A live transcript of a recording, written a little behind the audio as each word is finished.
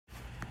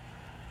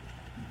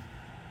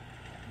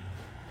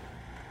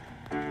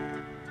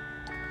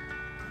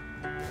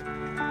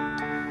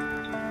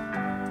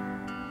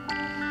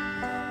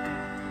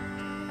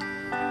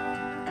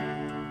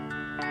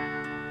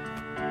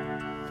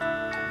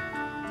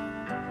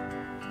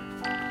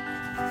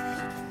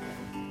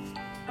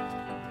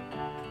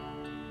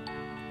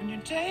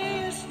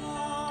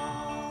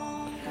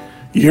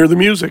You hear the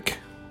music.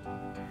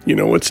 You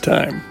know it's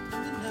time.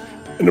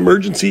 An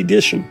emergency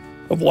edition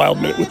of Wild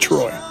Minute with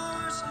Troy.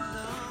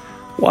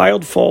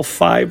 Wild fall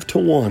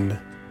 5-1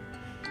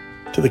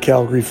 to the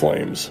Calgary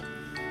Flames.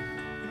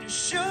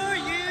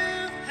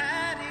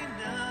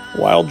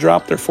 Wild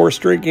dropped their fourth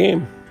straight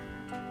game.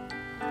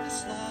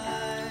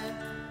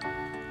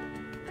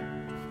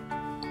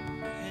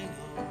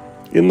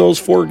 In those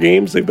 4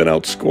 games, they've been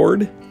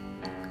outscored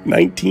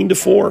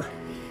 19-4.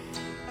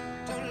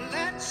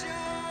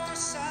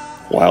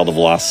 Wild have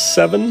lost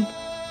 7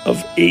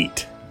 of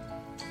 8.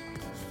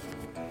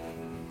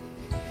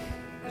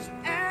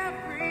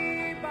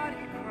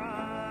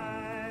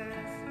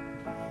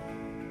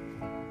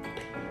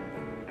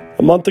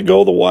 A month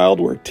ago, the Wild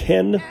were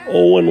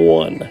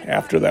 10-0-1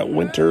 after that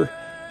Winter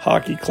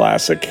Hockey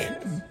Classic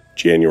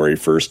January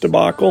 1st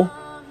debacle.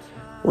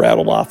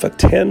 Rattled off a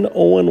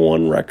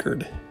 10-0-1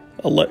 record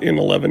in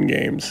 11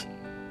 games.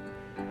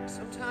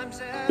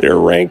 They're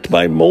ranked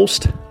by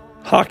most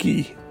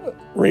hockey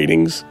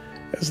ratings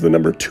as the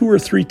number 2 or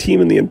 3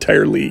 team in the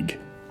entire league.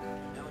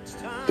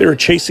 They were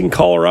chasing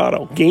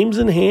Colorado, games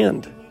in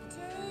hand,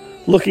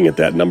 looking at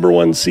that number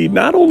 1 seed,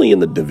 not only in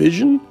the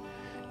division,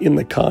 in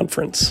the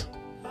conference.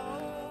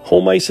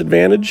 Home ice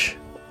advantage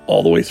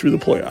all the way through the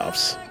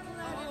playoffs.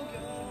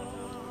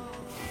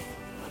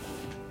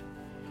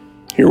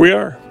 Here we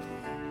are,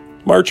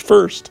 March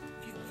 1st.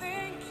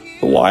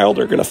 The Wild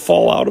are going to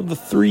fall out of the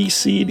 3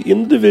 seed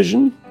in the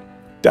division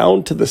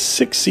down to the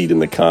 6 seed in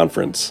the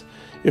conference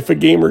if a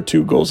game or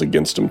 2 goes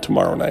against them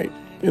tomorrow night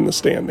in the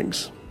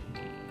standings.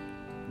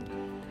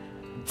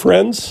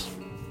 Friends,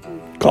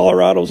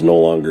 Colorado's no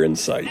longer in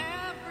sight.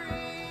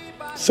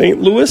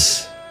 St.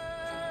 Louis,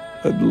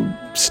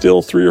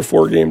 still 3 or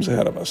 4 games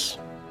ahead of us.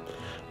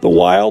 The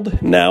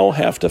Wild now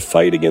have to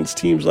fight against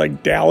teams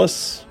like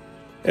Dallas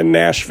and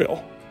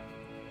Nashville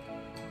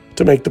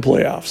to make the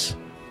playoffs.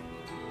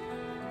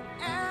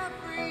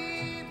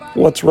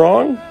 What's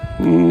wrong?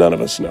 None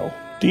of us know.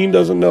 Dean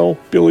doesn't know.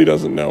 Billy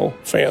doesn't know.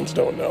 Fans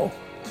don't know.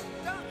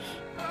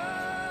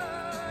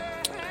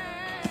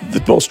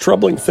 The most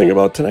troubling thing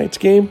about tonight's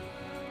game,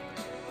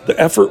 the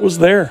effort was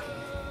there.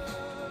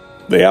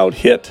 They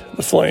out-hit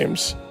the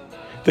Flames.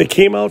 They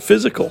came out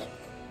physical.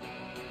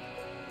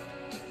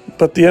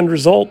 But the end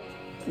result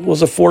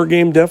was a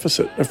 4-game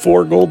deficit, a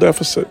 4-goal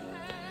deficit.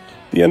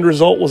 The end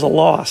result was a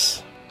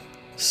loss,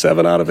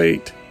 7 out of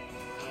 8.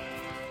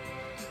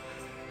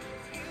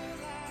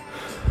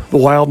 The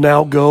Wild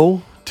now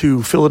go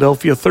to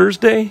Philadelphia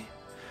Thursday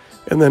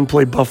and then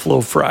play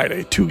Buffalo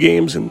Friday. 2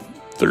 games in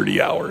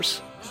 30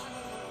 hours.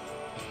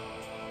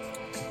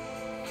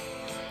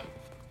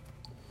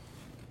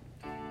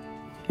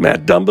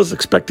 Matt Dumba's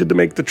expected to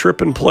make the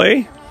trip and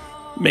play.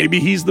 Maybe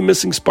he's the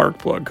missing spark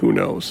plug. Who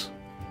knows?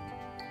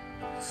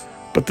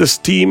 But this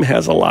team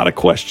has a lot of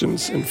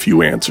questions and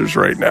few answers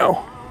right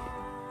now.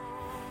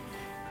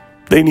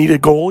 They need a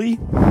goalie.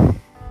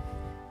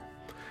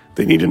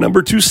 They need a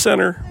number 2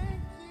 center.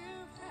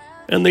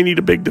 And they need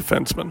a big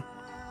defenseman.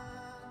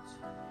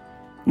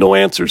 No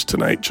answers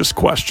tonight, just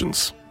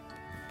questions.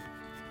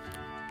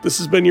 This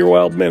has been your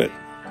Wild Minute.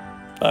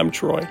 I'm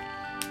Troy.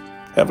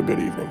 Have a good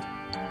evening.